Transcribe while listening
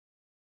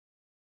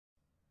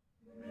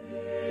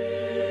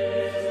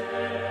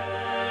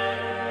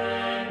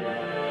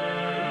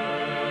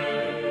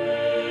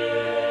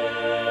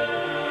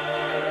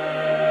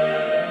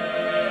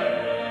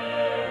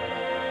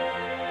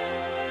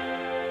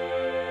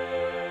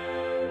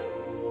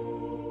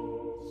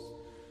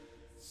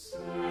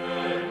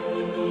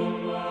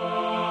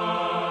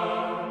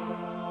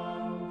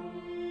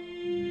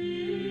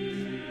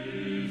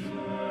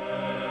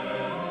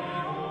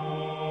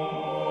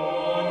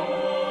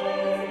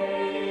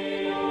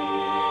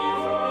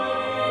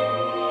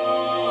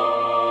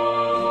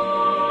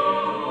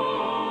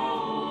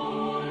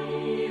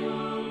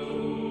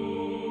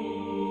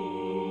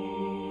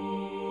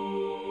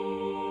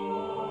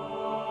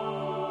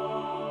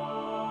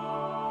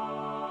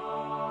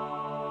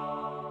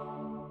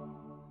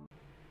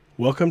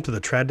Welcome to the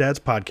Trad Dads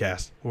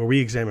podcast, where we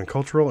examine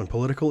cultural and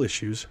political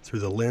issues through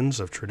the lens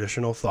of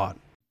traditional thought.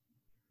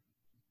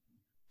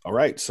 All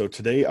right, so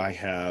today I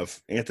have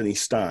Anthony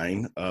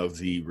Stein of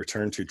the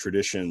Return to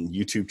Tradition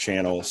YouTube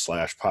channel /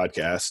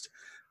 podcast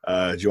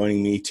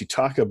joining me to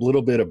talk a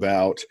little bit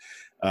about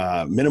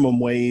minimum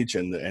wage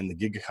and the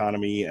gig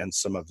economy and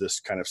some of this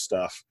kind of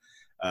stuff.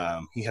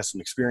 He has some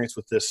experience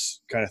with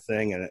this kind of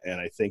thing, and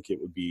I think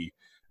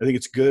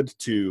it's good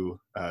to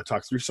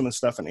talk through some of the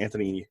stuff. And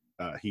Anthony,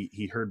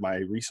 he heard my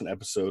recent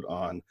episode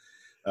on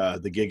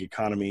the gig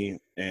economy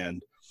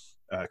and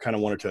kind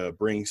of wanted to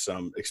bring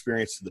some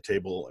experience to the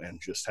table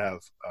and just have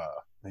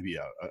maybe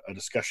a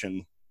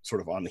discussion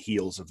sort of on the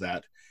heels of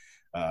that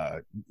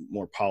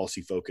more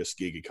policy-focused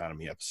gig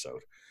economy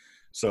episode.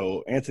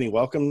 So, Anthony,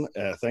 welcome.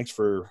 Thanks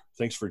for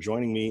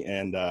joining me.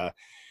 And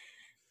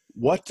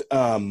what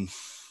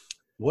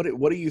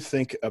do you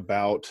think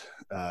about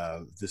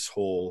this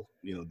whole,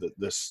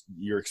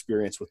 your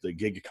experience with the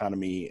gig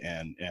economy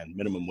and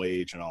minimum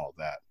wage and all of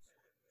that?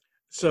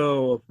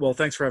 So, well,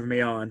 thanks for having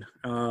me on.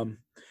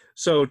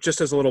 So just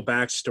as a little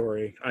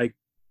backstory, I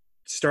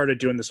started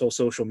doing this whole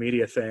social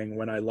media thing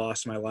when I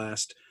lost my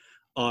last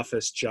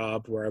office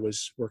job where I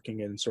was working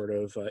in sort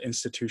of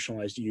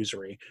institutionalized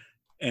usury.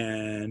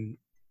 And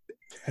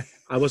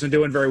I wasn't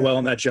doing very well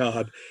in that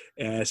job,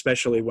 and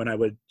especially when I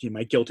would,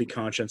 my guilty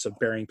conscience of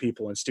burying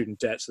people in student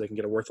debt so they can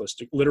get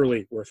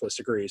literally worthless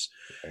degrees.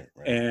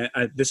 Right.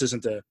 And that's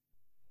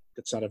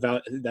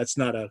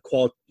not a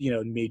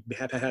me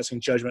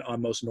passing judgment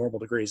on most normal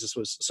degrees.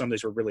 Some of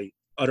these were really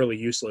utterly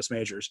useless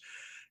majors,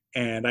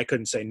 and I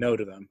couldn't say no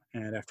to them.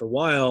 And after a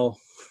while,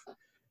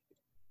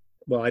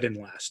 I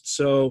didn't last.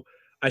 So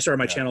I started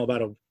my channel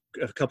about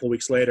a couple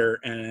weeks later,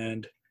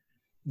 and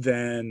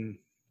then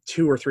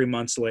 2 or 3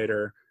 months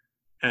later,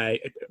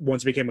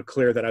 once it became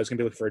clear that I was going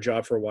to be looking for a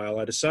job for a while,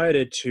 I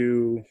decided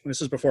to,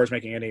 this is before I was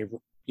making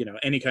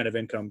any kind of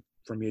income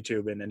from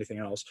YouTube and anything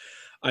else.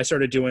 I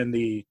started doing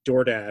the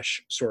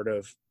DoorDash sort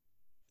of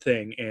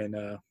thing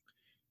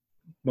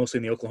mostly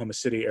in the Oklahoma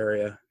City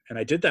area. And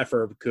I did that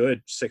for a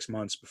good 6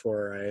 months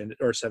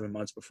or 7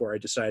 months before I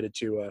decided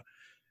to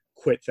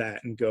quit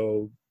that and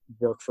go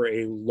work for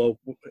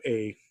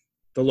the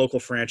local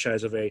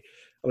franchise of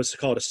let's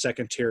call it a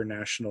second tier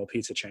national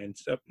pizza chain.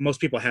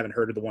 Most people haven't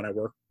heard of the one I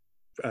work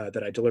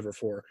that I deliver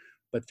for,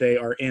 but they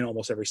are in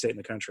almost every state in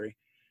the country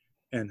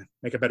and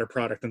make a better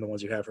product than the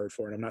ones you have heard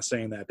for. And I'm not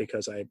saying that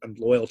because I'm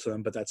loyal to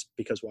them, but that's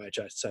because why I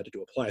decided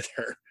to apply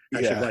there. I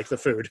actually like the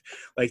food.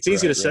 Like it's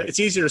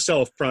easier to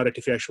sell a product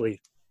if you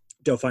actually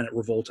don't find it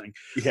revolting.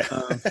 Yeah.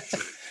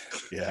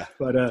 Yeah.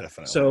 But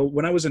definitely. So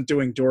when I wasn't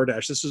doing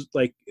DoorDash, this is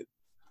like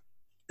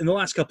in the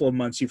last couple of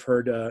months, you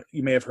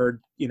may have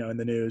heard, in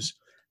the news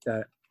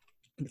that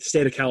the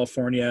state of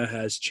California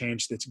has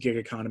changed its gig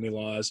economy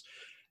laws,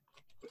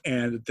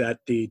 and that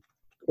the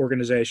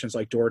organizations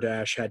like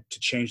DoorDash had to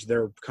change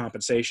their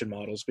compensation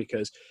models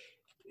because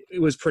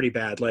it was pretty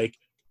bad. Like,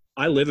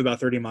 I live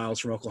about 30 miles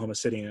from Oklahoma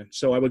City, and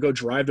so I would go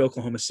drive to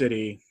Oklahoma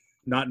City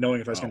not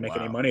knowing if I was going to make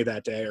any money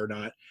that day or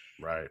not.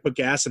 Right. Put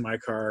gas in my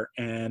car,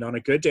 and on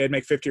a good day I'd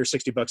make $50 or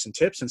 $60 in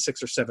tips in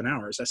 6 or 7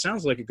 hours. That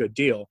sounds like a good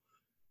deal.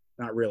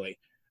 Not really.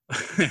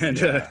 And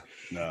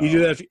no.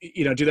 You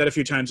do that a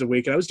few times a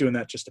week. And I was doing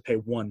that just to pay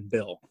one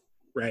bill.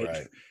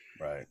 Right.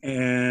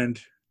 And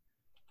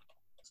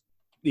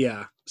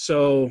yeah,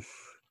 so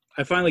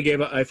I finally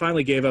gave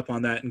up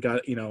on that and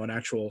got, an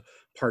actual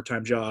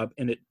part-time job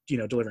and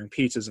delivering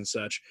pizzas and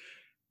such.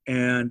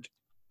 And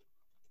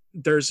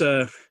there's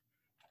the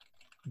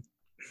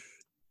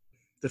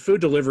food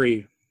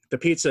delivery, the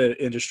pizza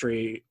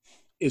industry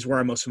is where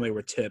I'm most familiar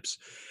with tips.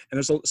 And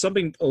there's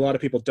something a lot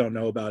of people don't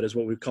know about is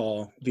what we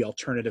call the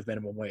alternative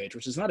minimum wage,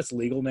 which is not its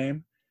legal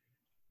name,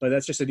 but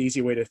that's just an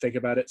easy way to think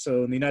about it.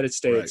 So in the United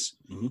States,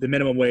 The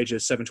minimum wage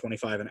is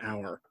 $7.25 an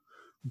hour,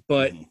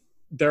 but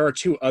there are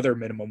 2 other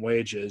minimum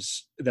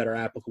wages that are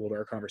applicable to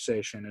our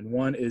conversation. And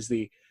one is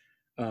the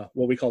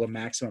what we call the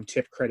maximum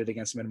tip credit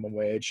against minimum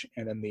wage,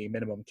 and then the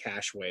minimum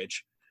cash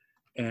wage.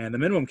 And the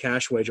minimum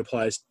cash wage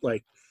applies,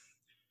 like,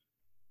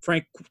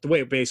 Frank, the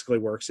way it basically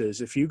works is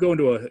if you go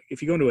into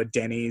a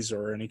Denny's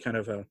or any kind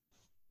of a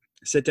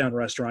sit down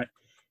restaurant,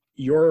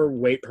 your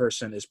wait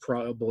person is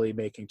probably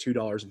making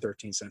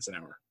 $2.13 an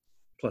hour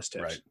plus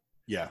tips. Right.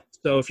 Yeah.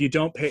 So if you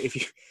don't pay,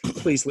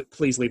 please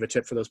leave a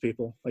tip for those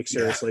people. Like,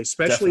 seriously,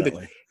 especially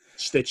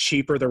the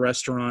cheaper the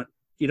restaurant,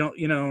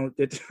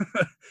 it.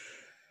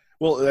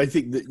 Well, I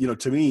think that,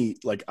 to me,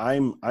 like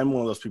I'm one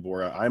of those people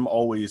where I'm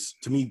always,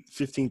 to me,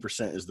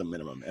 15% is the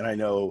minimum. And I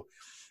know,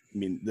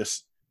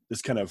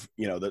 this kind of,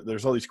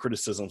 there's all these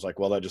criticisms like,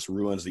 well, that just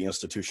ruins the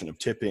institution of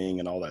tipping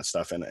and all that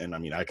stuff. And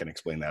I can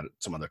explain that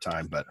some other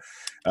time, but,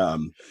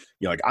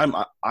 like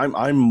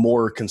I'm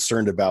more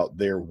concerned about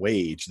their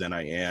wage than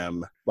I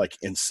am like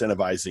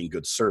incentivizing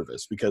good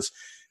service, because,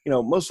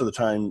 most of the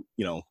time,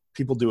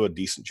 people do a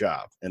decent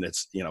job and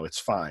it's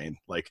fine.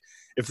 Like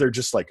if they're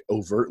just like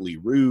overtly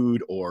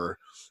rude or,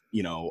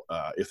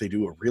 if they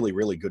do a really,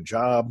 really good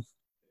job,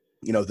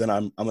 then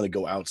I'm going to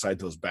go outside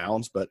those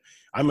bounds, but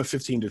I'm a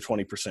 15 to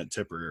 20%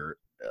 tipper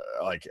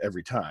like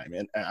every time.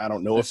 And I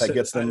don't know if that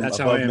gets them that's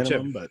above how I am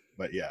minimum, too.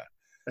 but yeah.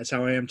 That's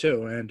how I am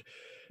too. And,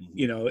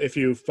 Mhm. if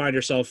you find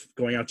yourself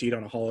going out to eat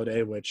on a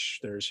holiday, which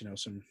there's,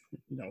 some,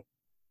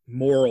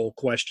 moral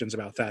questions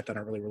about that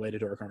aren't really related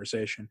to our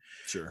conversation.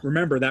 Sure.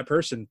 Remember, that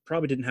person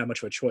probably didn't have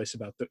much of a choice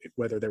about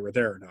whether they were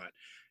there or not.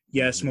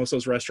 Yes, Mhm. most of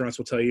those restaurants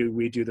will tell you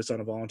we do this on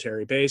a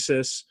voluntary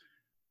basis.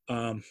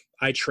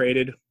 I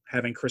traded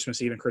having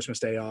Christmas Eve and Christmas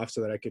Day off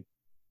so that I could,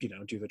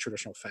 do the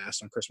traditional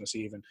fast on Christmas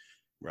Eve and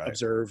Right.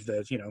 observe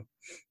the,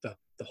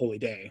 the holy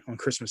day on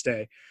Christmas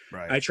Day.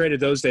 Right. I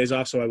traded those days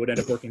off so I would end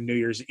up working New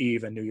Year's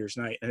Eve and New Year's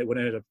night. And what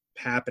ended up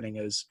happening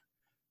is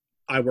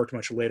I worked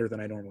much later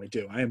than I normally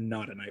do. I am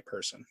not a night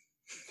person,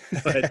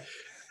 but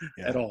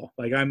Yeah. at all.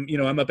 Like I'm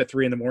up at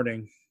 3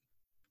 a.m,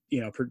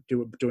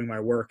 doing my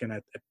work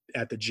and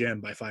at the gym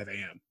by 5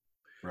 a.m.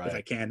 Right. if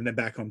I can, and then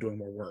back home doing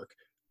more work.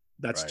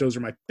 Right. Those are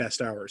my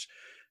best hours.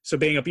 So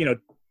being up,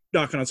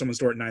 knocking on someone's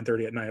door at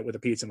 9:30 at night with a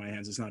pizza in my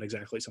hands is not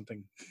exactly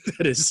something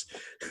that is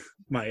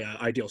my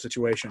ideal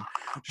situation.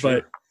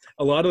 Sure. But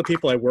a lot of the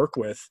people I work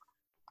with,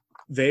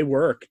 they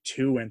work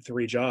 2 and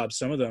 3 jobs.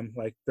 Some of them,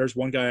 like there's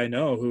one guy I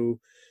know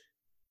who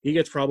he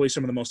gets probably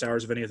some of the most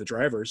hours of any of the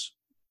drivers.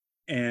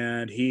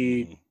 And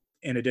he,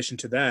 in addition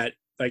to that,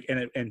 like,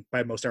 and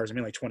by most hours, I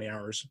mean like 20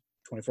 hours,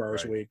 24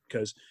 hours a week,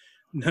 because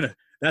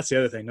that's the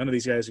other thing. None of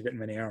these guys are getting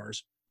many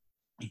hours.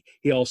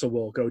 He also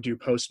will go do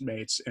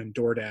Postmates and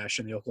DoorDash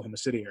in the Oklahoma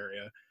City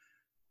area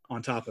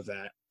on top of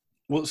that.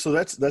 Well, so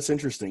that's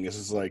interesting. This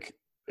is like,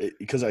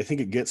 because I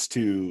think it gets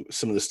to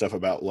some of the stuff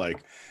about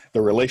like the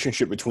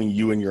relationship between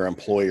you and your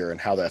employer and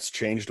how that's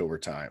changed over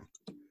time.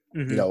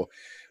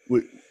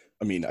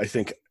 Mm-hmm. I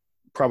think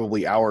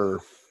probably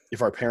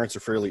if our parents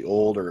are fairly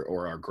old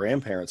or our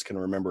grandparents can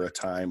remember a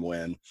time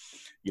when,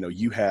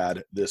 you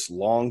had this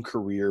long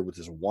career with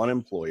this one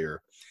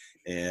employer,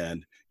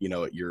 and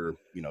at your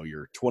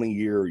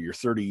 20-year or your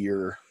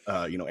 30-year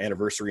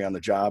anniversary on the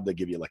job, they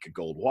give you like a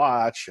gold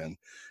watch and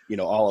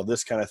all of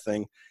this kind of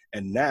thing.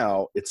 And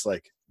now it's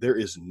like there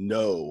is and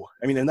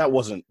that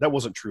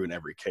wasn't true in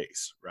every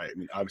case, right? I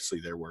mean, obviously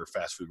there were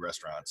fast food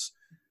restaurants,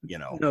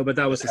 no, but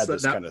that was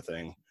this kind of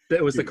thing.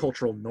 That was the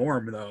cultural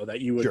norm, though,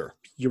 that you would Sure.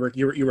 you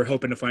were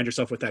hoping to find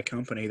yourself with that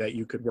company, that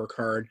you could work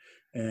hard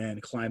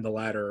and climb the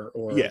ladder,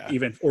 or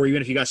even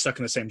if you got stuck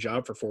in the same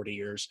job for 40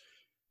 years,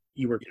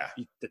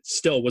 it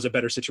still was a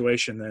better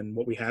situation than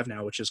what we have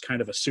now, which is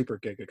kind of a super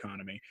gig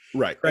economy.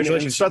 Right. And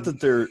it's not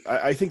that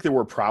I think there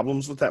were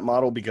problems with that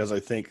model, because I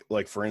think,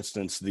 like, for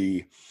instance,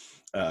 the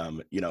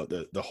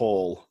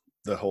whole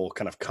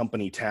kind of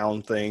company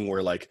town thing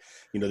where, like,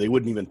 they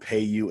wouldn't even pay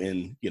you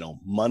in,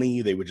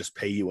 money. They would just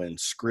pay you in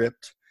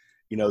script,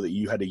 that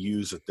you had to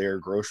use at their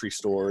grocery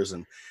stores.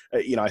 And,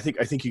 I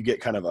think you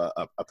get kind of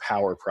a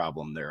power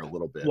problem there a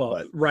little bit.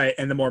 Well, right.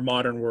 And the more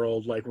modern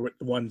world, like the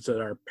ones that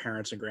our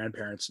parents and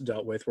grandparents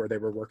dealt with, where they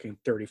were working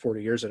 30,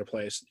 40 years at a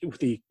place,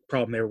 the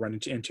problem they were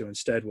running into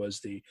instead was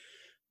the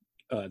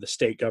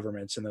state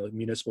governments and the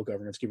municipal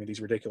governments giving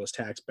these ridiculous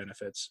tax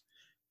benefits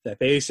that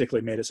basically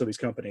made it so these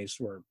companies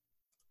were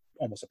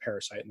almost a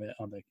parasite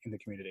in the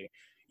community.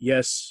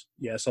 Yes,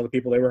 all the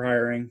people they were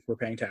hiring were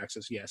paying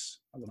taxes. Yes,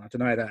 I will not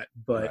deny that.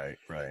 But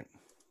right.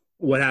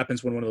 What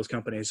happens when one of those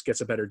companies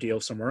gets a better deal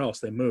somewhere else?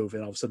 They move,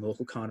 and all of a sudden the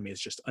local economy is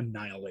just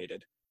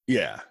annihilated.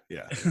 Yeah.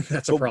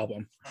 That's a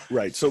problem.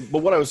 Right. So,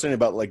 but what I was saying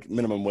about like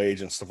minimum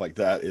wage and stuff like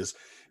that is,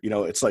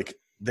 it's like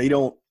they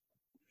don't,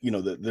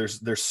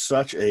 there's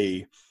such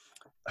an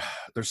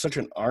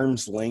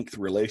arm's length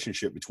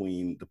relationship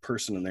between the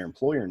person and their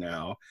employer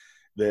now,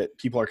 that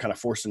people are kind of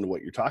forced into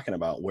what you're talking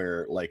about,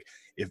 where, like,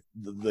 if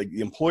the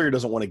employer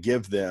doesn't want to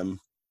give them,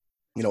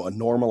 a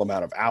normal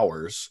amount of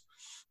hours,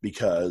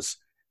 because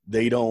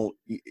they don't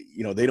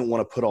want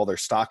to put all their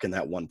stock in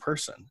that one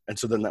person. And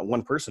so then that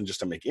one person,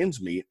 just to make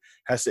ends meet,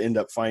 has to end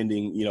up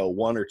finding,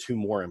 1 or 2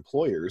 more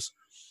employers,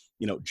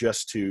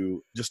 just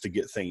to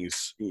get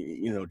things,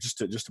 just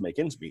to make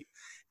ends meet.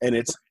 And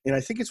I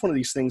think it's one of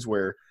these things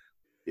where,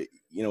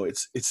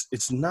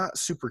 it's not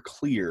super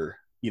clear,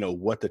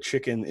 what the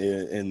chicken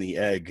and the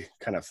egg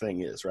kind of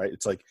thing is, right?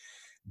 It's like,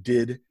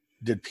 did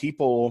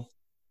people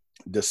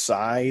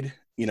decide,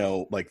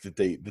 like that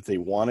they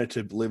wanted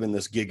to live in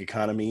this gig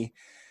economy,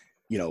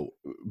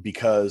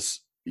 because,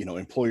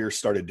 employers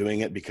started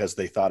doing it because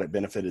they thought it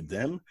benefited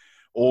them?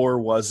 Or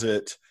was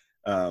it,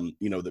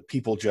 that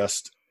people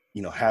just,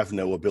 have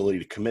no ability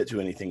to commit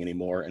to anything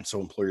anymore, and so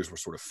employers were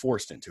sort of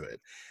forced into it?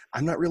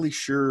 I'm not really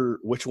sure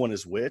which one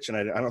is which, and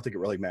I don't think it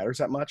really matters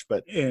that much.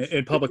 But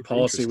in public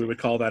policy, we would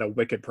call that a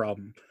wicked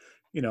problem.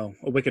 A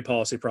wicked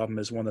policy problem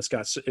is one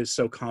is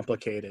so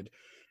complicated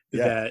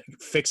that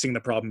fixing the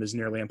problem is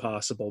nearly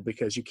impossible,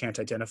 because you can't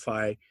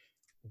identify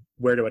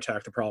where to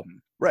attack the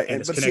problem. Right. And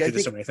it's connected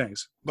to so many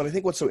things. But I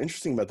think what's so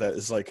interesting about that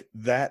is, like,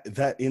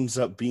 that ends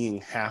up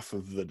being half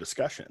of the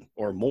discussion,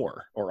 or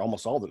more, or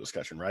almost all the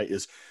discussion, right?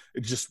 Is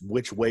just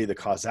which way the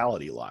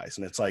causality lies.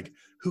 And it's like,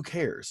 who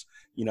cares?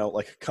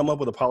 Like, come up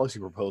with a policy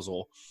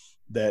proposal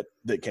that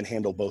can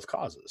handle both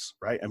causes,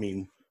 right? I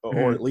mean,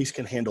 or at least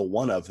can handle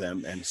one of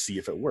them and see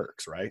if it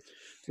works, right?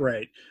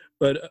 Right.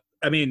 But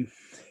I mean,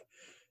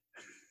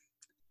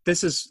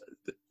 this is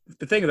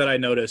the thing that I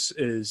notice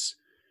is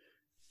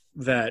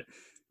that,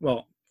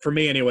 well, for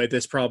me anyway,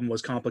 this problem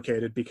was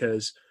complicated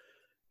because,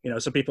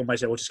 some people might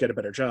say, well, just get a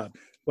better job.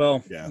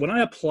 Well, Yeah. when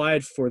I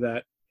applied for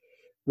that,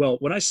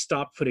 when I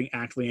stopped putting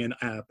actively in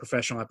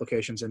professional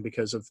applications in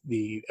because of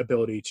the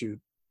ability to,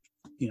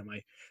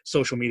 my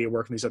social media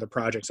work and these other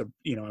projects,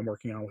 I'm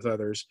working on with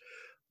others.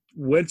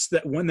 When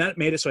that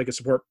made it so I could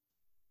support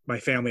my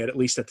family at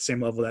least at the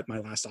same level that my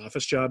last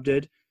office job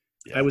did,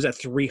 Yeah. I was at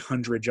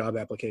 300 job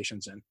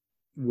applications in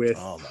with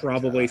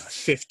probably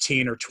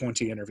 15 or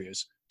 20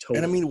 interviews total.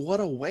 And I mean, what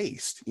a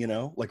waste,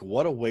 like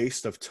what a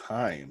waste of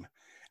time,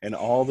 and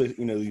all the,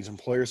 these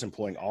employers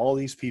employing all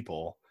these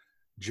people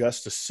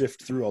just to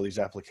sift through all these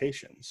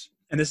applications.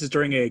 And this is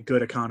during a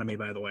good economy,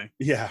 by the way.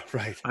 Yeah,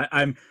 right.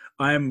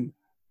 I'm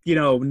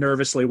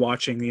nervously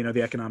watching,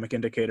 the economic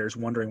indicators,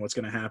 wondering what's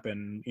going to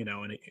happen,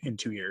 in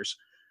 2 years.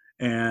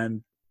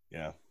 And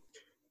yeah,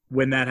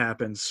 when that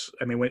happens,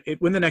 I mean,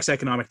 when the next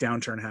economic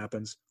downturn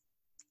happens,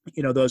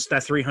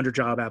 that 300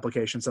 job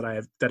applications that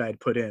I had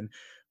put in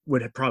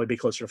would probably be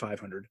closer to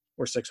 500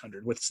 or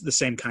 600 with the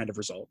same kind of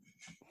result.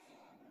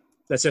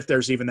 That's if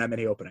there's even that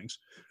many openings.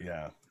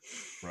 Yeah,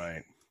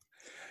 right.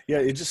 Yeah,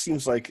 it just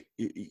seems like,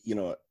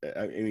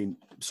 I mean,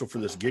 so for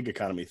this gig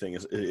economy thing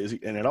is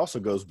and it also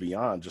goes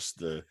beyond just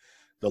the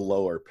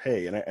lower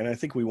pay. And I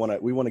think we want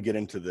to get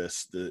into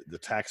this, the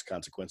tax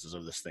consequences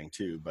of this thing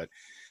too. But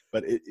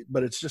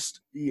it's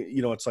just,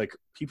 it's like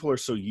people are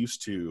so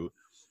used to,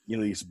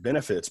 these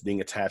benefits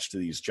being attached to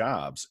these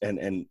jobs. And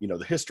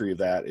the history of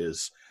that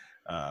is,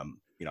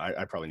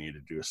 I probably need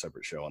to do a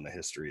separate show on the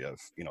history of,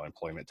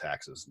 employment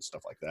taxes and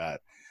stuff like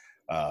that.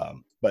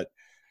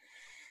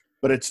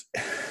 But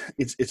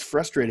it's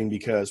frustrating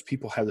because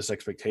people have this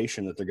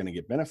expectation that they're going to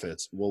get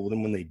benefits. Well,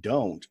 then when they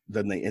don't,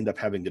 then they end up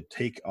having to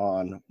take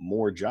on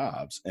more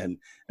jobs. And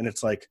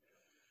it's like,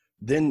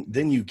 then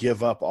you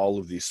give up all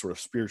of these sort of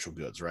spiritual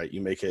goods, right?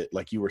 You make it,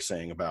 like you were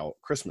saying about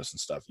Christmas and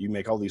stuff, you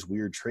make all these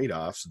weird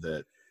trade-offs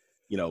that,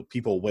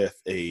 people with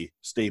a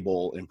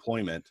stable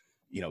employment,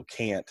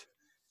 can't,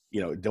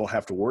 don't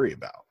have to worry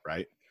about.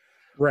 Right.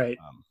 Right.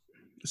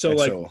 So one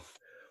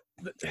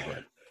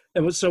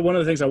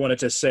of the things I wanted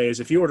to say is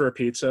if you order a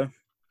pizza,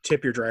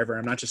 tip your driver.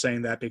 I'm not just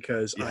saying that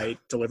because I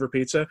deliver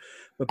pizza,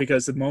 but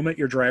because the moment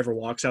your driver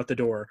walks out the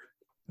door,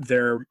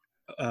 their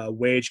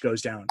wage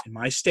goes down. In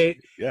my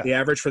state, the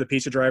average for the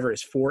pizza driver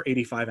is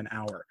 $4.85 an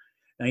hour.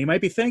 Now you might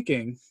be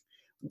thinking,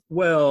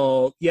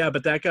 well, yeah,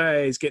 but that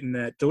guy is getting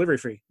that delivery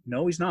fee.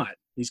 No, he's not.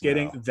 He's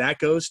getting that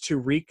goes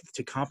to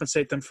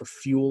compensate them for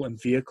fuel and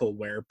vehicle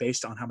wear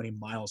based on how many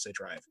miles they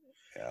drive.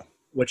 Yeah.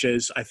 Which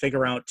is, I think,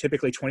 around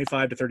typically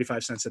 25 to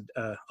 35 cents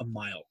a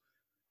mile.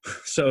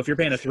 So if you're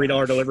paying a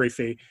 $3 delivery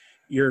fee,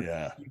 you've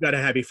got to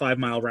have a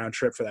 5-mile round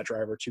trip for that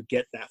driver to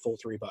get that full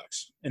 $3.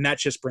 And that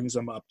just brings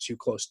them up to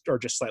close or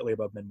just slightly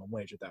above minimum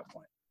wage at that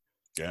point.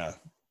 Yeah.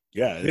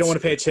 Yeah. If you don't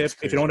want to pay a tip,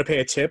 if you don't want to pay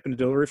a tip and a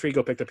delivery fee,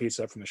 go pick the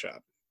pizza up from the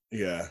shop.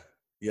 Yeah.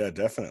 Yeah,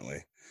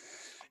 definitely.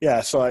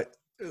 Yeah. So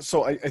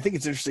I think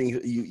it's interesting.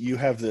 You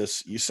have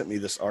this, you sent me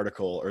this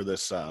article or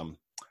this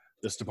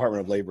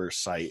Department of Labor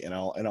site, and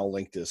I'll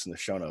link this in the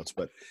show notes.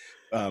 But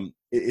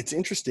it's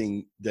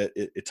interesting that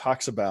it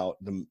talks about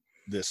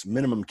this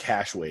minimum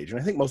cash wage, and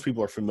I think most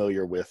people are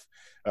familiar with,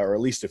 or at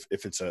least if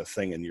it's a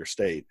thing in your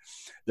state,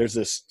 there's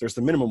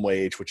the minimum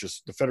wage, which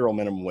is the federal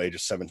minimum wage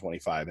is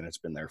 $7.25, and it's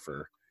been there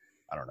for,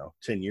 I don't know,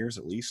 10 years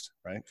at least,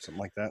 right?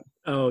 Something like that.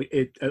 Oh,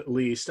 at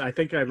least. I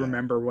think I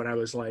remember when I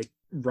was like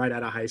right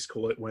out of high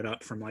school, it went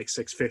up from like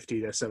 $6.50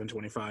 to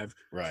 $7.25.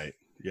 Right.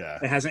 Yeah.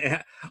 It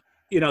hasn't.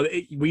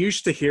 We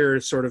used to hear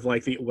sort of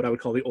like what I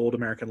would call the old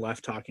American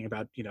left talking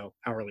about,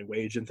 hourly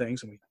wage and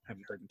things, and we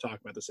haven't heard them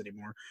talk about this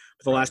anymore.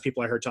 But the last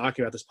people I heard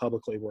talking about this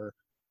publicly were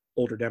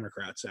older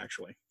Democrats,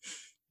 actually.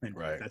 And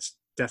that's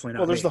definitely not.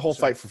 Well, there's the whole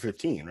fight for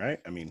 15, right?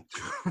 I mean,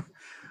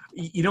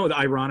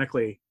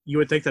 ironically, you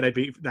would think that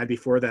I'd be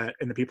for that,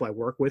 and the people I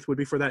work with would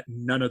be for that.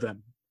 None of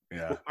them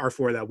are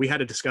for that. We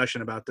had a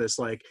discussion about this,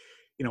 like,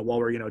 while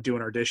we're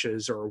doing our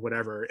dishes or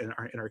whatever in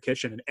our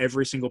kitchen, and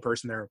every single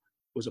person there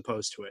was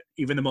opposed to it.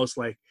 Even the most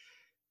like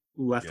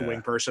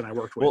left-wing person I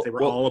worked with, they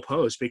were all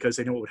opposed because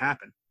they knew what would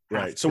happen.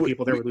 Right. So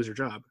people there would lose their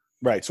job.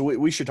 Right. So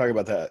we should talk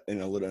about that in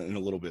a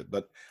little bit.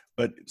 But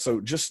so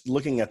just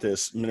looking at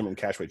this minimum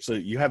cash wage, so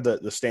you have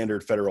the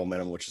standard federal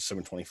minimum, which is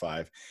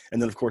 $7.25,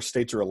 and then of course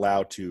states are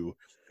allowed to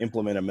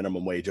implement a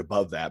minimum wage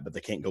above that, but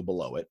they can't go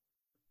below it.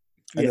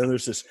 And then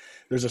there's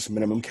this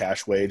minimum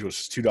cash wage, which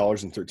is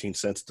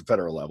 $2.13 at the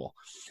federal level.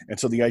 And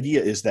so the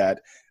idea is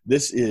that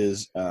this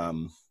is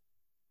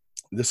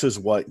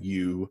what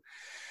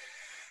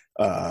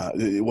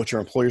what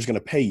your employer is going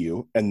to pay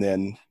you, and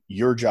then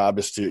your job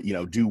is to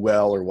do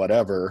well or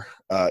whatever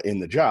in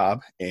the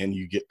job, and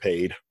you get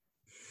paid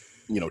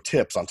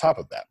tips on top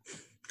of that.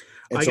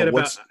 And I get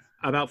about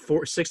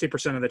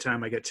 60% of the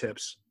time I get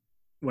tips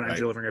when I'm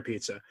delivering a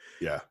pizza.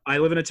 Yeah. I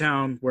live in a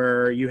town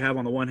where you have,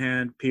 on the one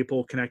hand,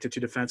 people connected to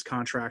defense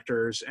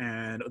contractors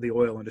and the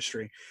oil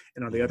industry,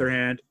 and on the other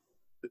hand,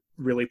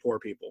 really poor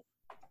people.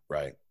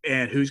 Right.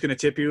 And who's going to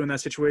tip you in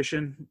that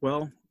situation?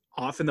 Well,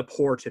 often the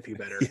poor tip you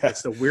better. Yeah.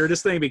 It's the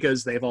weirdest thing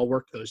because they've all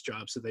worked those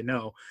jobs, so they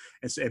know.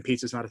 And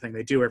pizza's not a thing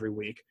they do every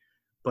week.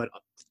 But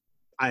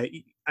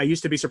I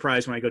used to be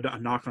surprised when I go to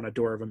knock on a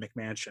door of a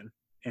McMansion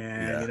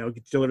and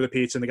deliver the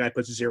pizza and the guy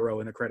puts 0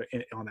 in the credit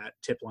on that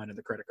tip line in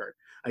the credit card.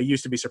 I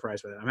used to be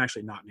surprised by that. I'm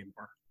actually not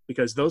anymore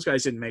because those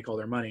guys didn't make all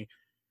their money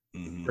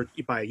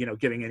by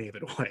giving any of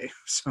it away.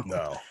 So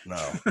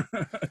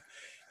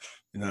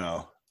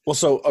no. Well,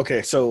 so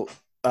okay, so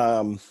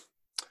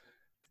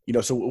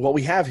so what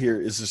we have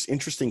here is this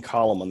interesting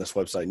column on this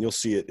website, and you'll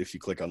see it if you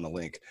click on the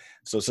link.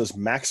 So it says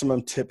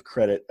maximum tip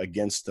credit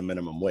against the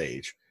minimum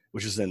wage,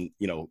 which is then,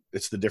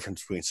 it's the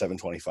difference between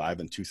 $7.25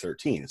 and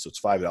 $2.13. So it's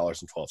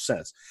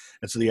 $5.12.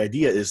 And so the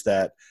idea is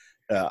that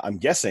I'm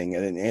guessing,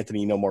 and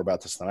Anthony, you know more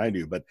about this than I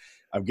do, but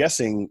I'm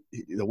guessing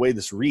the way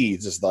this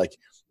reads is like,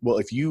 well,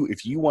 if you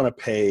want to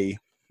pay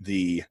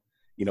the,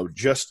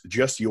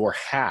 just your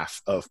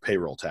half of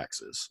payroll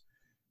taxes,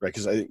 right?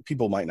 Because I think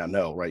people might not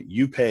know, right?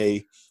 You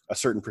pay a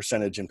certain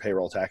percentage in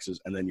payroll taxes,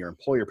 and then your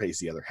employer pays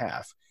the other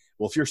half.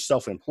 Well, if you're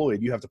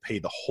self-employed, you have to pay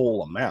the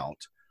whole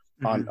amount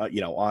on,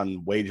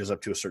 on wages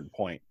up to a certain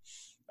point.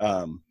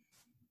 I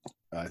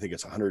think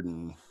it's 100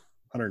 and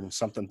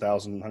something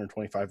thousand,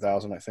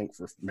 125,000, I think,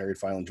 for married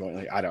filing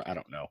jointly. I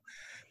don't know.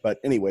 But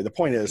anyway, the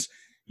point is,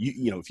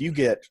 if you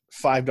get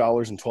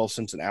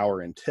 $5.12 an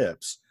hour in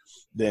tips,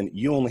 then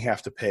you only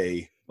have to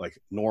pay like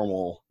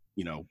normal,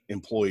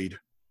 employed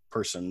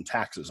person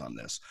taxes on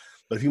this.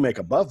 But if you make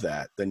above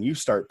that, then you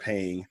start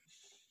paying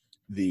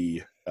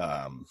the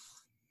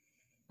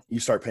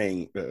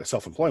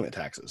self-employment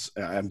taxes,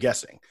 I'm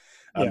guessing.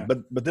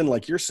 But then,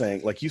 like you're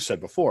saying, like you said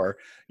before,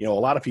 a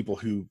lot of people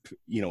who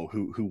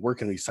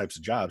work in these types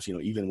of jobs,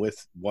 even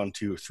with 1,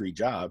 2, or 3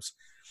 jobs,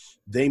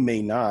 they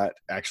may not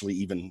actually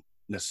even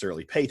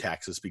necessarily pay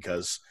taxes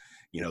because,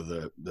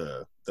 the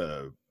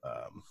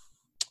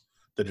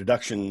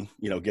deduction,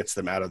 gets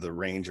them out of the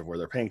range of where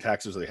they're paying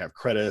taxes, or they have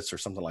credits or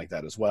something like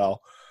that as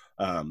well.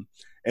 And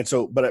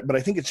so, but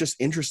I think it's just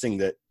interesting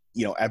that,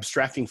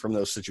 abstracting from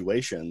those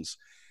situations,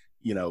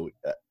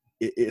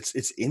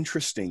 it's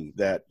interesting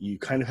that you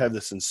kind of have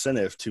this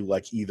incentive to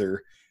like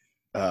either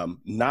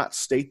not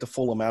state the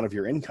full amount of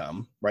your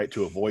income, right,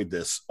 to avoid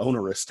this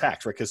onerous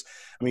tax, right? Because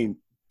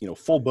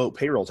full boat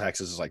payroll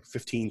taxes is like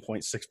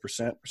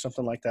 15.6% or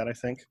something like that, I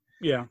think.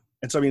 Yeah.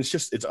 And so,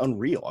 it's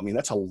unreal.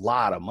 That's a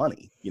lot of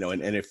money,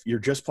 and if you're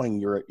just playing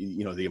your,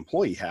 the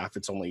employee half,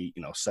 it's only,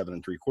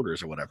 7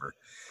 3/4 or whatever.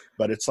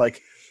 But it's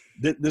like,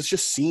 this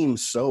just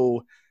seems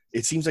so,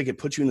 it seems like it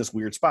puts you in this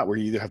weird spot where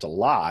you either have to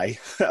lie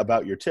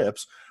about your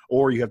tips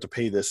or you have to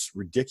pay this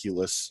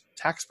ridiculous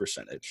tax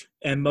percentage.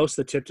 And most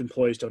of the tipped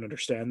employees don't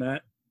understand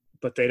that,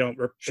 but they don't,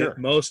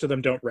 most of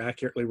them don't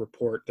accurately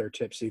report their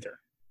tips either.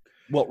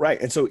 Well,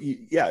 right. And so,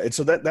 and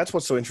so that's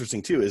what's so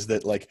interesting too, is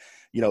that like,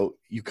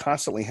 you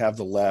constantly have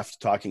the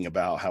left talking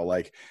about how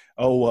like,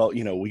 oh, well,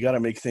 we got to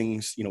make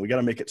things, we got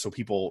to make it so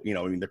people,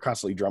 they're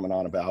constantly drumming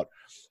on about,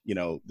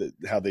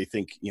 how they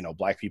think,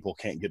 Black people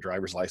can't get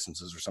driver's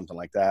licenses or something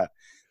like that.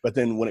 But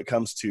then when it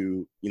comes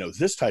to,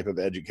 this type of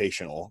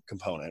educational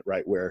component,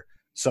 right, where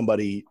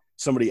somebody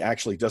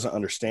actually doesn't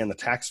understand the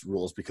tax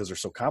rules because they're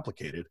so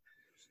complicated,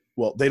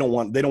 well, they don't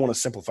want to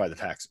simplify the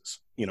taxes.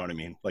 You know what I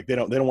mean? Like they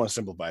don't want to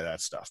simplify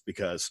that stuff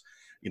because,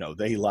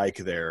 they like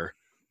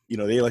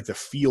the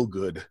feel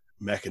good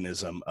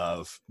mechanism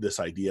of this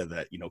idea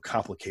that,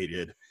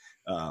 complicated,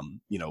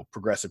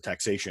 progressive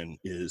taxation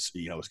is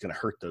going to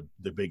hurt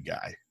the big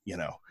guy,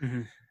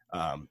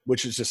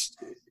 which is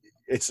just,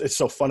 it's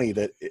so funny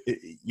that,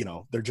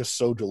 they're just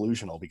so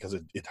delusional because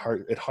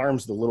it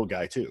harms the little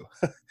guy too.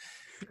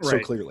 So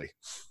clearly.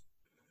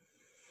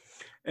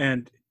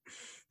 And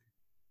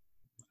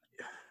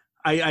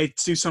I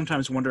do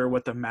sometimes wonder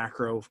what the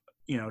macro,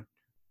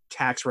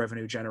 tax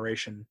revenue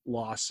generation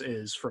loss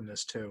is from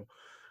this too.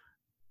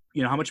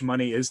 How much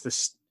money is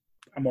this?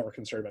 I'm more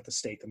concerned about the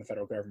state than the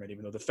federal government,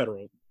 even though the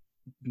federal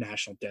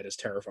national debt is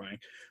terrifying.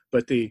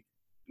 But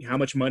how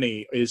much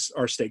money is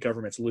our state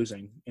governments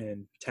losing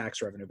in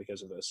tax revenue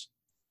because of this?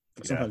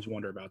 I sometimes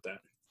wonder about that.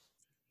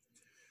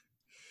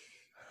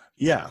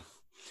 Yeah.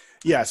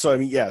 Yeah.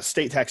 So,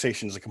 state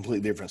taxation is a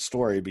completely different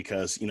story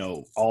because,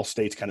 all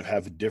states kind of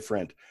have a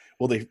different,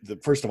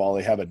 first of all,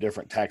 they have a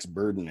different tax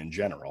burden in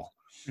general.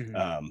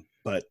 Mm-hmm.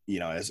 But,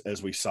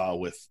 as we saw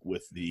with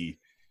the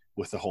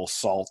whole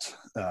salt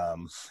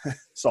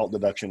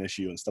deduction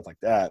issue and stuff like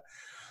that,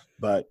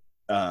 but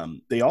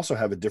they also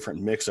have a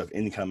different mix of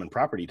income and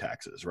property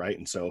taxes, right?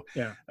 And so,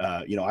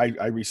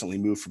 I recently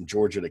moved from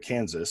Georgia to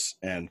Kansas,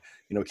 and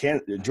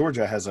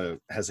Georgia has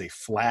a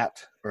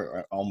flat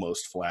or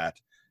almost flat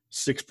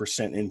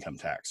 6% income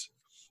tax,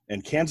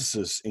 and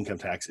Kansas's income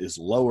tax is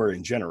lower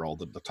in general.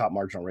 The top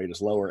marginal rate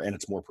is lower, and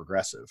it's more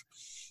progressive.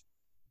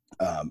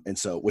 And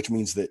so, which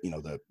means that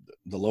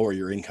the lower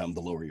your income,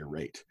 the lower your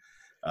rate.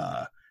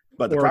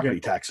 But the property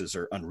taxes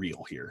are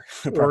unreal here.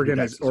 Oregon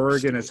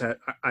has had.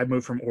 I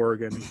moved from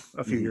Oregon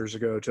a few years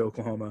ago to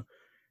Oklahoma,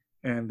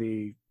 and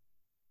the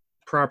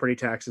property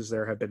taxes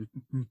there have been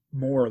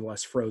more or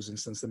less frozen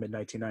since the mid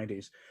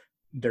 1990s.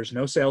 There's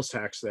no sales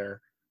tax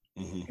there.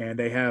 and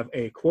they have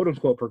a quote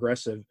unquote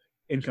progressive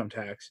income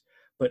tax,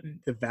 but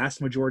the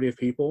vast majority of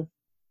people,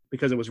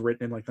 because it was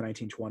written in like the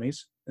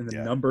 1920s and the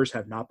numbers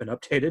have not been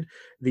updated,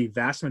 the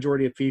vast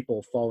majority of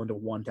people fall into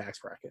one tax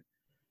bracket.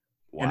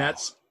 Wow. And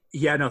that's,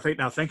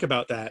 now think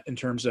about that in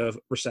terms of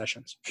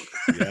recessions.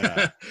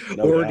 Yeah,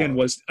 no Oregon doubt.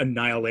 was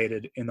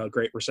annihilated in the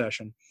Great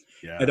Recession.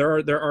 Yeah. And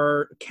there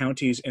are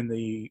counties in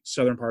the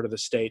southern part of the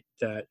state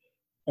that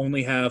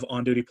only have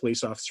on-duty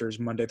police officers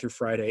Monday through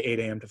Friday, 8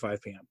 a.m. to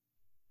 5 p.m.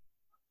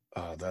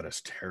 Oh, that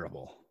is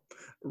terrible.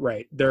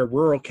 Right. They're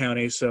rural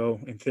counties, so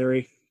in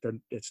theory,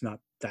 it's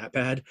not that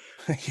bad.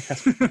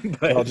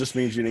 But, well, it just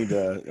means you need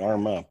to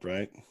arm up,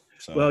 right?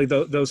 So. Well,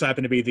 those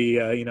happen to be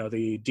the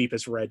the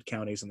deepest red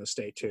counties in the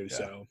state too. Yeah,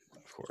 so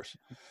of course.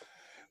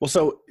 Well,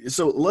 so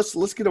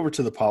let's get over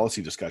to the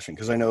policy discussion,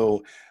 because I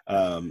know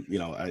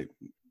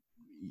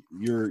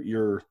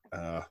you're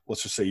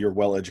let's just say you're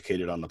well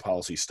educated on the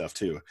policy stuff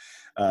too,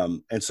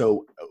 and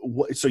so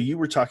you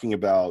were talking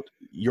about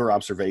your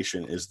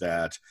observation is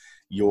that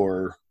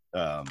your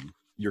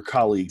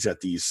colleagues at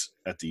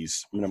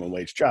these minimum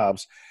wage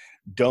jobs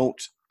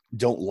don't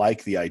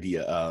like the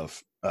idea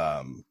of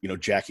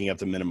jacking up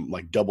the minimum,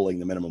 like doubling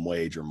the minimum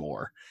wage or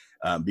more,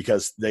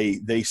 because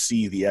they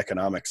see the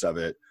economics of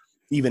it,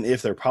 even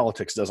if their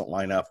politics doesn't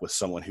line up with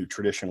someone who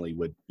traditionally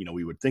would,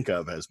 we would think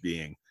of as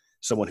being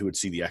someone who would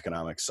see the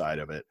economic side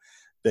of it.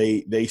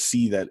 They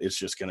see that it's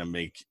just going to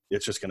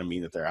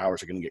mean that their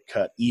hours are going to get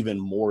cut even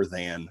more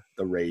than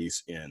the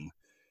raise in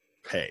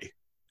pay.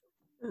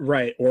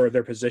 Right. Or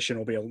their position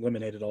will be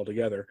eliminated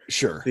altogether.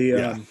 Sure.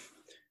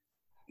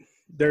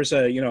 There's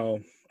a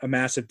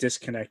massive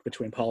disconnect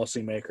between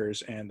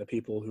policymakers and the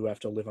people who have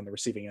to live on the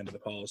receiving end of the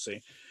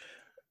policy.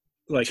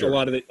 Like sure.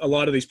 a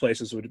lot of these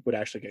places would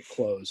actually get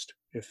closed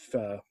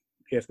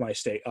if my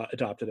state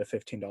adopted a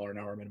 $15 an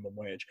hour minimum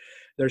wage.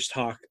 There's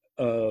talk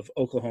of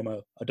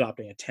Oklahoma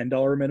adopting a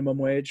 $10 minimum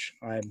wage.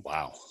 I'm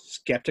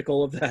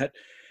skeptical of that.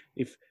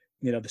 If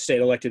the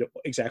state elected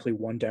exactly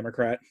one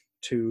Democrat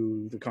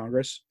to the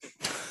Congress,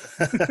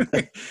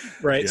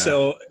 right? Yeah.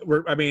 So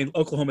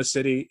Oklahoma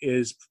City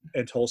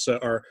and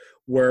Tulsa are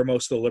where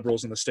most of the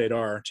liberals in the state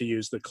are, to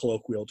use the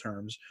colloquial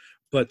terms,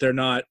 but they're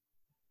not.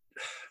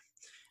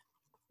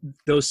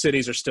 Those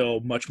cities are still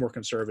much more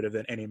conservative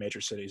than any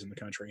major cities in the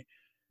country,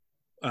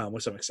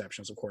 with some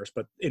exceptions, of course.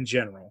 But in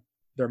general,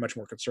 they're much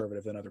more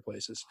conservative than other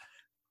places.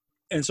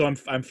 And so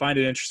I'm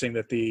finding it interesting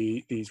that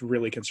these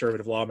really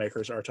conservative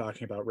lawmakers are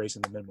talking about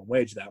raising the minimum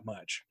wage that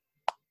much.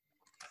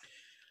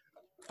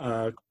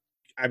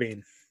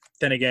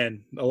 Then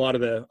again, a lot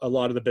of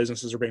the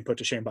businesses are being put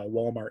to shame by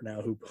Walmart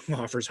now, who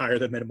offers higher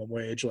than minimum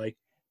wage, like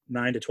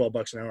 $9 to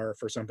 $12 an hour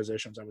for some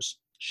positions. I was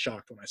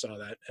shocked when I saw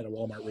that at a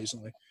Walmart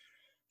recently.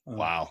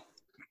 Wow.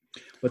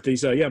 But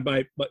these,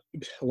 but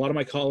a lot of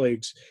my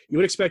colleagues, you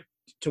would expect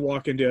to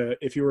walk into,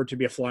 if you were to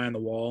be a fly on the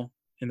wall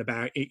in the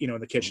back, in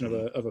the kitchen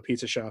of a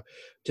pizza shop,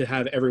 to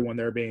have everyone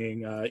there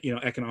being,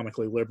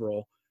 economically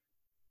liberal.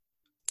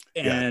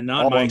 And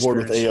not all my on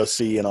board experience.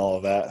 with AOC and all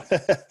of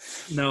that.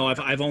 No,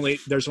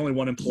 there's only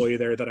one employee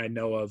there that I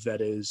know of that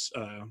is,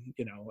 a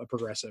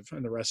progressive,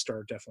 and the rest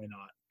are definitely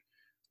not.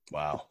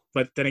 Wow.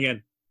 But then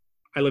again,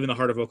 I live in the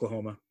heart of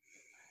Oklahoma.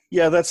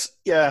 Yeah,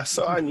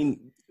 so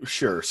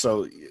sure.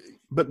 So,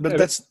 but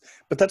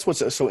that's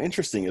what's so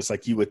interesting is,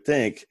 like, you would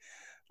think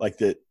like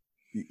that.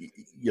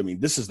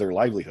 This is their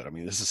livelihood.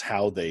 This is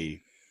how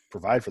they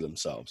provide for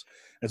themselves.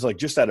 It's like,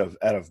 just out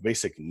of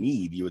basic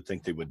need, you would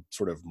think they would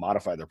sort of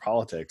modify their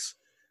politics,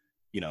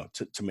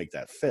 to make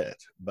that fit.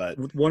 But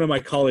one of my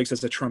colleagues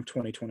has a Trump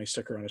 2020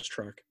 sticker on his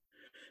truck.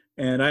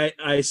 And when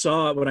I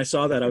saw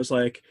that, I was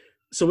like,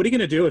 so what are you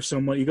going to do if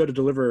you go to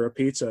deliver a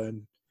pizza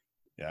and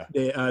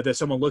that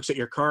someone looks at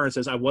your car and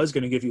says, I was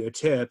going to give you a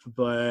tip,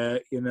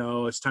 but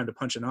it's time to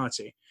punch a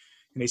Nazi.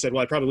 And he said,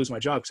 well, I'd probably lose my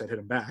job because I'd hit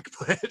him back.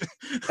 But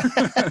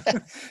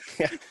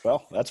yeah,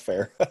 well, that's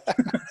fair.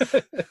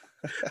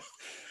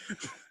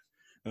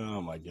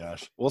 Oh my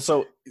gosh. Well,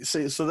 so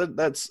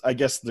that's, I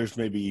guess there's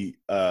maybe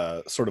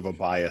sort of a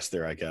bias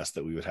there, I guess,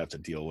 that we would have to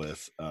deal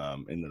with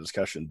in the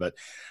discussion. But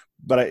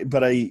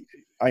I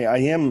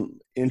am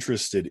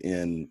interested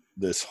in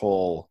this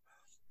whole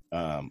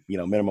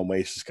minimum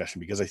wage discussion,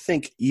 because I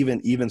think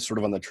even sort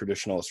of on the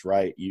traditionalist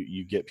right,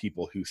 you get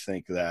people who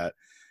think that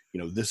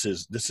this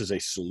is a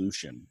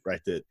solution,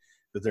 right? That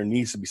there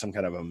needs to be some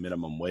kind of a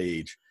minimum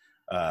wage,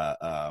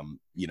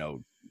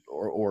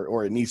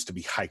 or it needs to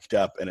be hiked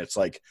up. And it's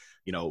like,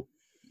 and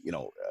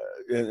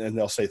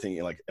they'll say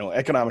things like,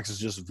 economics is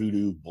just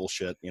voodoo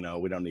bullshit. We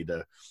don't need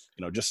to,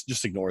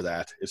 just ignore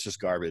that. It's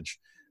just garbage.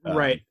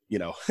 Right. We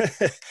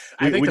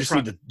just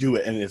need to do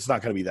it, and it's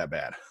not going to be that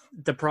bad.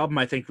 The problem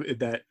I think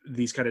that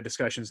these kind of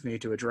discussions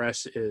need to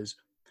address is,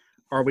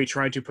 are we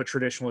trying to put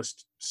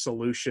traditionalist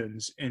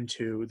solutions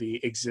into the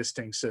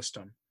existing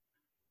system,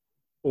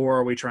 or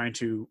are we trying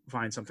to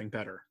find something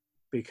better?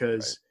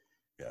 Because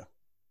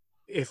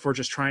if we're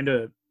just trying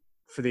to,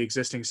 for the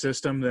existing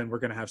system, then we're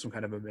going to have some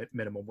kind of a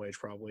minimum wage,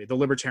 probably. The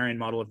libertarian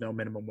model of no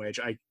minimum wage,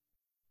 I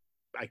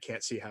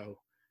can't see how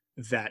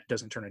that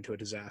doesn't turn into a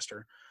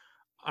disaster.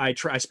 I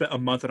spent a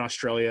month in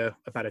Australia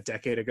about a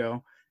decade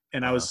ago,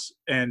 and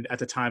and at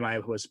the time I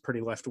was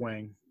pretty left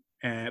wing,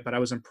 but I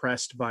was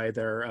impressed by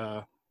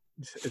their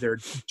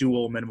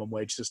dual minimum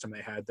wage system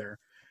they had there,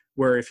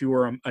 where if you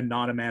were a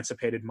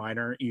non-emancipated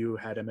minor, you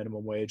had a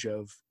minimum wage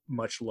of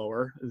much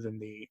lower than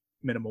the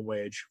minimum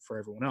wage for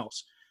everyone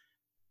else.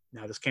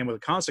 Now, this came with a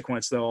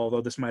consequence, though,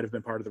 although this might have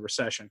been part of the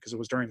recession, because it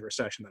was during the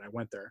recession that I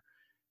went there.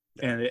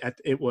 Yeah. And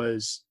it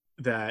was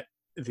that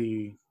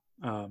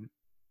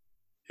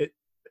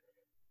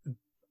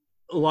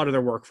a lot of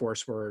their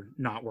workforce were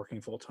not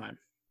working full time.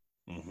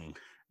 Mm-hmm.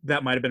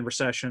 That might have been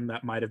recession.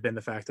 That might have been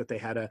the fact that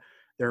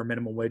their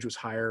minimum wage was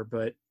higher,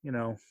 but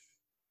a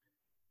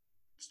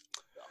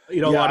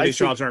lot of these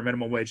jobs aren't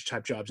minimum wage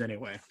type jobs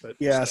anyway. But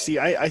yeah, still. See,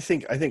 I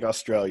think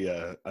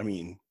Australia, I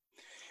mean,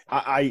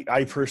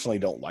 I personally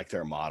don't like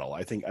their model.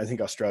 I think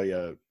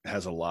Australia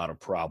has a lot of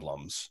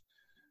problems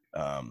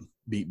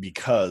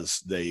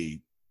because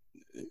they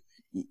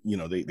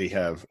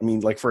have, I mean,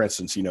 like for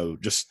instance,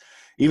 just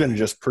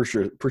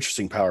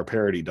purchasing power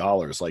parity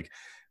dollars, like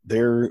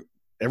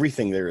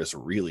everything there is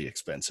really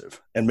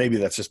expensive. And maybe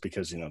that's just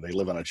because, they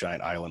live on a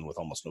giant island with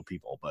almost no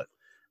people, but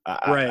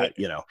right.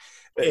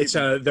 It's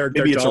their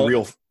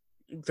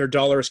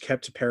dollar is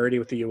kept to parity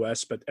with the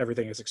US, but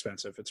everything is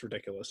expensive. It's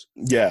ridiculous.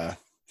 Yeah.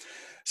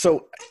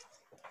 So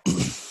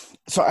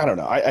I don't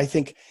know. I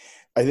think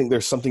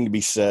there's something to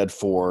be said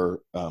for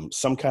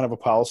some kind of a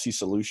policy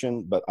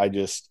solution, but I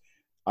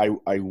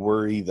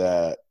worry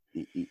that,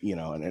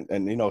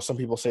 and some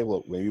people say,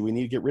 well, maybe we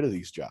need to get rid of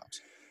these jobs.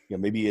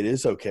 Maybe it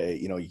is okay.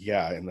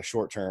 In the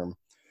short term,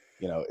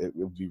 it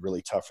would be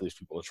really tough for these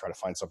people to try to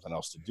find something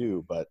else to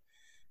do. But,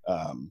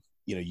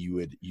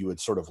 you would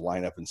sort of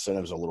line up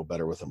incentives a little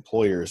better with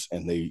employers,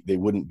 and they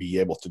wouldn't be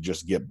able to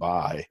just get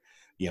by,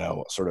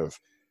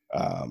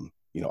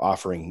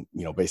 offering,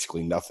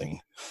 basically nothing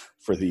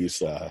for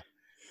these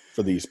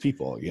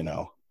people,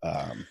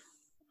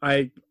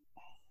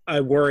 I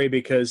worry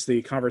because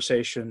the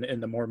conversation in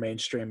the more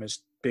mainstream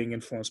is being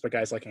influenced by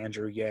guys like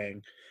Andrew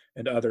Yang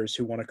and others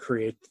who want to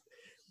create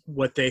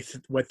what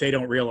they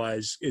don't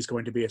realize is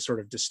going to be a sort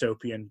of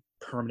dystopian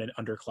permanent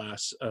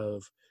underclass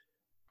of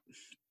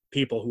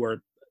people who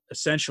are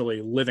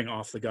essentially living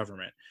off the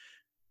government.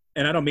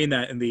 And I don't mean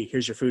that in the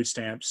here's your food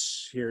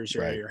stamps, here's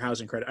your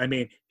housing credit. I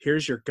mean,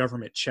 here's your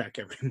government check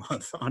every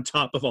month on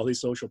top of all these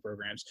social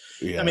programs.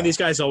 Yeah. I mean, these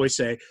guys always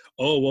say,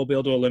 oh, we'll be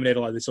able to eliminate a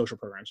lot of these social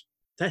programs.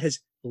 That has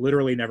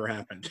literally never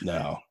happened.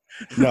 No,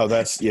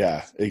 that's,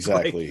 yeah,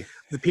 exactly. Like,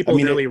 the people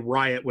really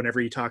riot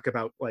whenever you talk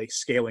about like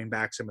scaling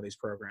back some of these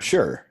programs.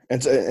 Sure.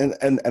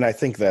 And I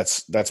think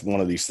that's one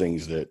of these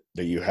things that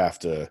you have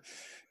to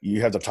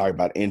talk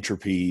about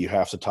entropy. You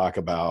have to talk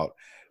about,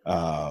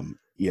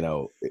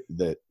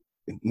 that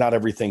not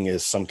everything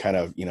is some kind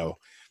of,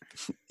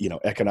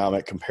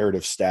 economic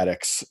comparative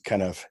statics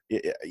kind of,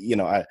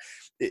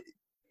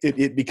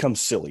 it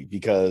becomes silly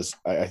because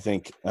I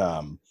think,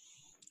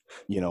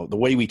 the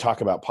way we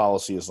talk about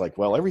policy is like,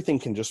 well, everything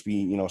can just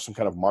be, some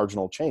kind of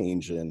marginal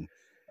change. And,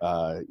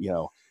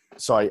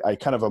 so I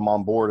kind of am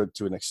on board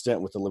to an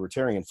extent with the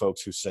libertarian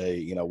folks who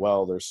say,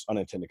 well, there's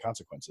unintended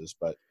consequences,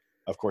 but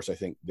of course, I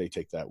think they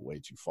take that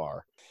way too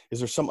far. Is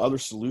there some other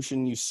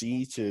solution you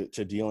see to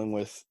dealing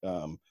with,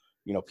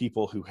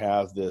 people who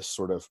have this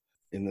sort of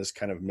in this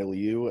kind of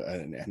milieu,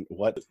 and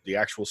what the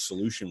actual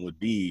solution would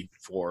be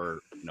for,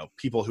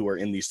 people who are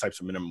in these types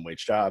of minimum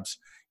wage jobs,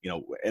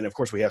 and of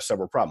course we have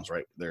several problems,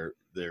 right?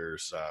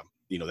 There's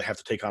they have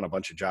to take on a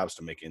bunch of jobs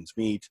to make ends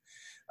meet.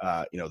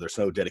 There's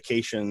no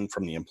dedication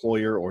from the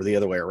employer, or the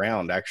other way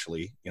around,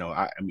 actually.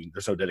 I mean,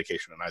 there's no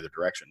dedication in either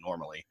direction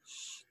normally.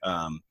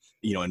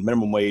 And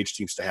minimum wage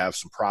seems to have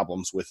some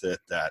problems with it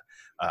that,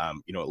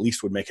 at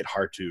least would make it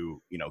hard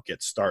to,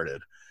 get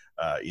started,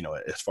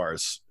 as far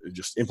as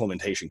just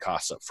implementation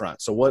costs up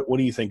front. So what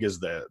do you think is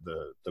the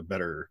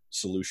better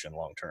solution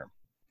long-term?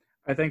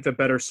 I think the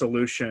better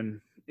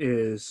solution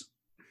is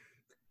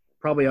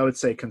probably, I would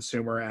say,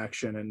 consumer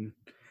action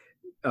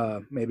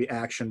and maybe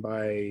action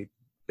by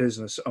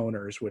business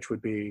owners, which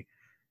would be,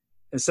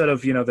 instead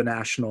of, the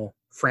national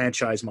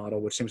franchise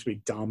model, which seems to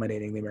be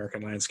dominating the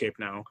American landscape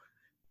now,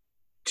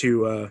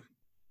 to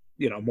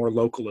more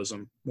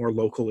localism, more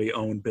locally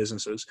owned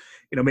businesses.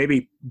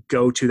 Maybe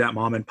go to that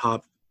mom and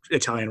pop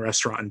Italian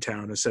restaurant in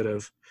town instead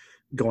of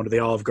going to the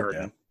Olive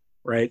Garden,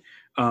 right?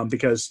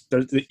 Because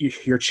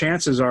your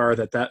chances are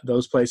that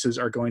those places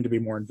are going to be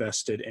more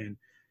invested in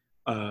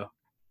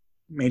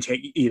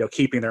maintain,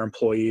 keeping their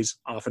employees.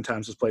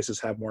 Oftentimes, those places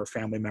have more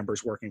family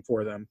members working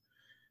for them.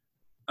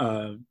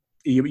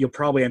 You'll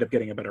probably end up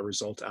getting a better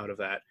result out of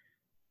that.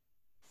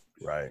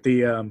 Right.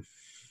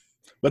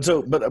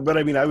 But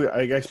I mean,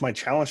 I guess my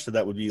challenge to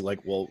that would be like,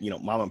 well,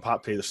 mom and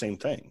pop pay the same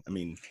thing. I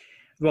mean,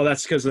 well,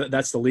 that's because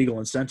that's the legal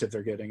incentive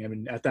they're getting. I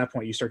mean, at that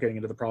point, you start getting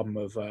into the problem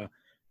of,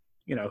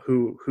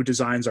 who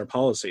designs our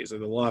policies? Are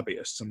the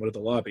lobbyists, and what do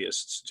the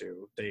lobbyists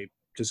do? They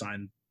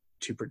design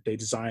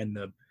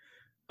the,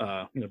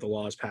 the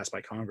laws passed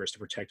by Congress to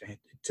protect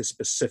to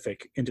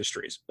specific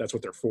industries. That's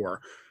what they're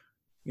for.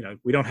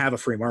 we don't have a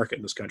free market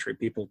in this country.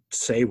 People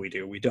say we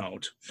do. We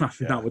don't. Yeah.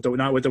 Not with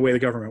the way the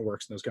government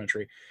works in this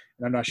country.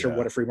 And I'm not sure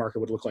what a free market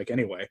would look like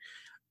anyway.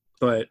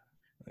 But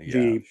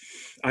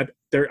I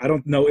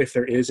don't know if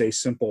there is a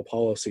simple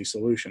policy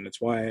solution.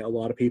 It's why a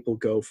lot of people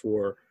go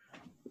for,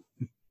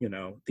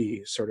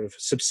 the sort of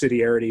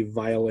subsidiarity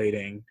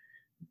violating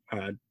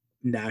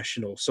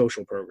national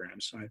social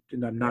programs.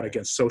 I'm not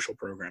against social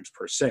programs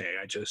per se.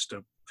 I just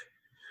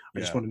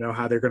want to know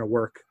how they're going to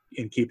work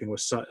in keeping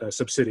with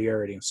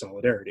subsidiarity and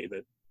solidarity,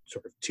 that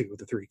sort of two of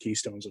the three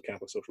keystones of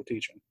Catholic social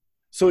teaching.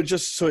 So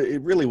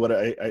it really, what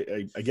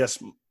I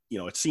guess,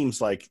 it seems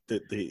like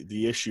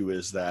the issue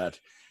is that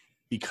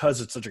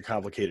because it's such a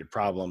complicated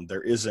problem,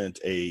 there isn't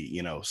a,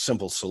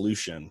 simple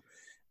solution.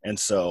 And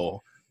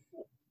so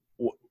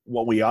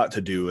what we ought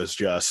to do is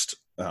just,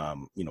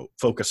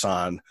 focus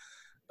on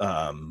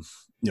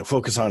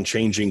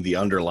changing the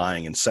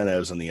underlying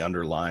incentives and the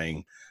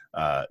underlying,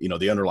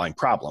 the underlying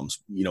problems,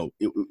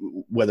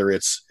 whether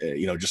it's,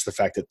 just the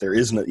fact that there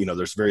isn't,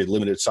 there's very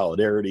limited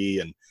solidarity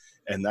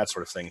and that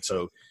sort of thing.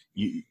 So,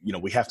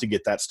 we have to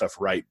get that stuff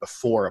right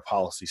before a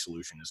policy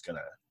solution is going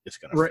to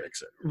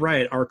fix it.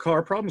 Right. Our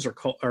problems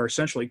are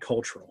essentially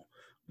cultural.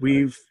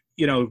 We've,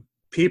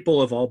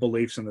 people of all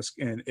beliefs in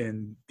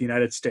the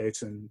United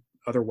States and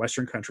other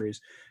Western countries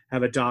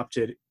have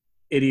adopted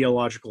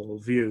ideological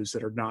views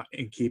that are not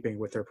in keeping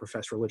with their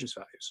professed religious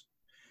values.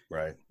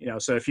 Right.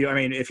 So if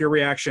your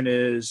reaction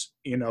is,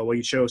 well,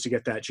 you chose to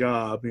get that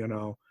job,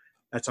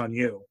 that's on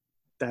you.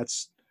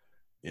 That's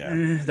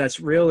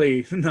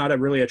really not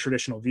a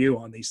traditional view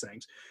on these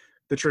things.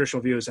 The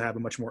traditional view is to have a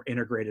much more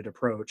integrated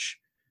approach,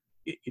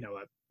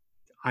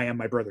 I am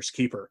my brother's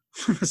keeper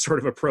sort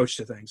of approach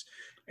to things,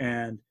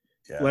 and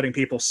letting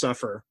people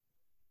suffer,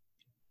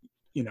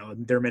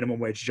 their minimum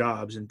wage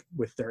jobs and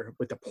with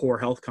the poor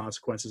health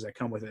consequences that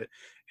come with it,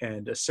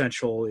 and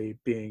essentially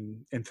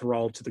being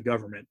enthralled to the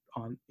government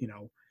on,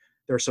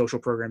 their social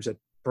programs that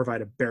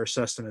provide a bare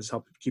sustenance,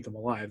 help keep them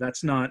alive.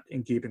 That's not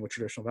in keeping with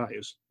traditional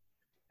values,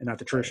 and not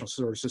the traditional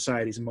sort of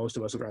societies most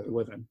of us would rather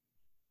live in.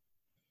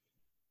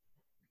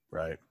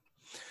 Right.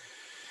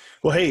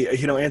 Well, hey,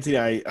 Anthony,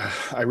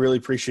 I really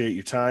appreciate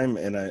your time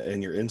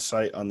and your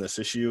insight on this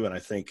issue. And I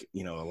think,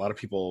 a lot of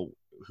people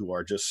who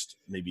are just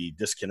maybe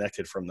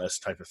disconnected from this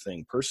type of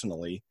thing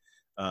personally,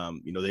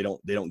 they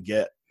don't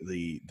get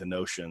the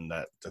notion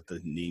that they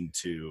need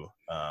to,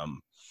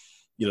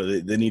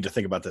 they need to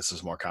think about this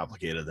as more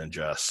complicated than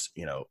just,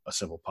 a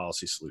simple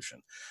policy solution.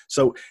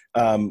 So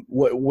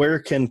where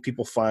can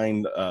people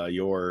find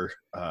your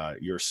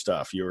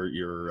stuff,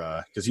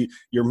 because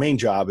your main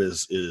job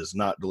is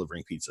not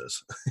delivering pizzas?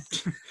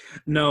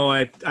 No,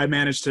 I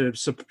managed to,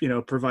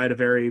 provide a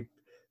very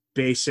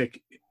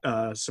basic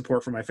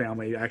support for my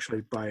family,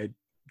 actually, by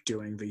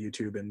doing the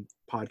YouTube and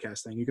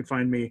podcast thing. You can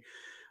find me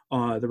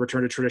the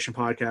Return to Tradition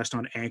podcast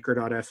on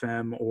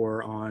Anchor.fm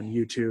or on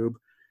YouTube,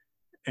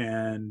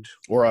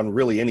 or on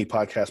really any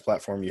podcast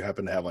platform you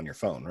happen to have on your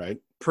phone, right?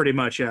 Pretty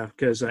much, yeah,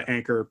 because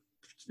Anchor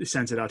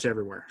sends it out to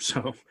everywhere.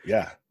 So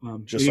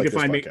just like this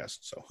podcast.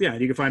 So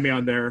you can find me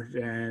on there,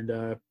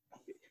 and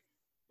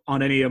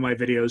on any of my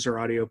videos or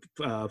audio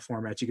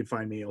formats, you can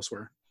find me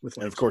elsewhere.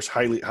 And of course,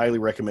 highly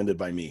recommended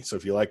by me. So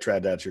if you like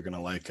Trad Dads, you're going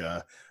to like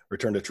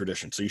Return to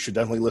Tradition. So you should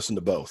definitely listen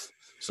to both.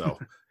 So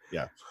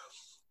yeah.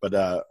 But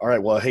all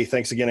right. Well, hey,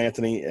 thanks again,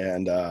 Anthony.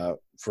 And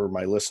for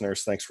my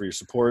listeners, thanks for your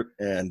support.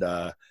 And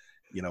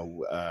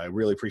I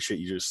really appreciate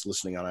you just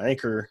listening on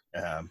Anchor.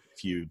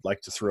 If you'd like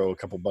to throw a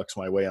couple bucks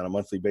my way on a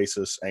monthly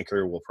basis,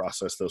 Anchor will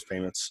process those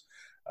payments.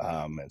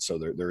 And so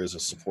there is a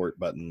support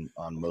button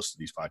on most of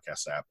these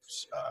podcast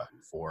apps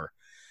for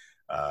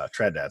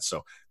Trad Dads.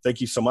 So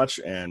thank you so much,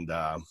 and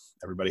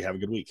everybody have a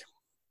good week.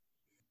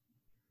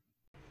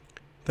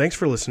 Thanks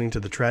for listening to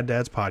the Trad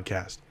Dads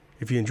podcast.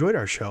 If you enjoyed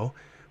our show,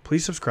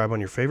 please subscribe on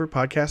your favorite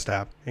podcast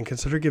app and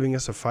consider giving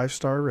us a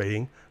 5-star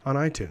rating on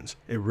iTunes.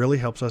 It really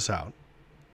helps us out.